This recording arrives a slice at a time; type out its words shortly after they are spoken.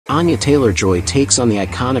Anya Taylor-Joy takes on the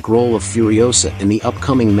iconic role of Furiosa in the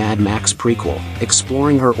upcoming Mad Max prequel,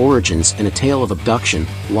 exploring her origins in a tale of abduction,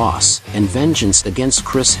 loss, and vengeance against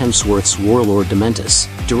Chris Hemsworth's warlord Dementus.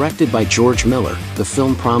 Directed by George Miller, the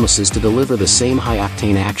film promises to deliver the same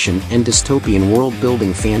high-octane action and dystopian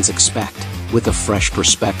world-building fans expect, with a fresh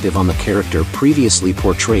perspective on the character previously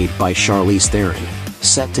portrayed by Charlize Theron.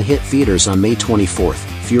 Set to hit theaters on May 24th,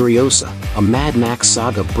 Furiosa, a Mad Max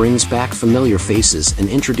saga brings back familiar faces and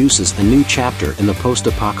introduces a new chapter in the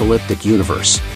post-apocalyptic universe.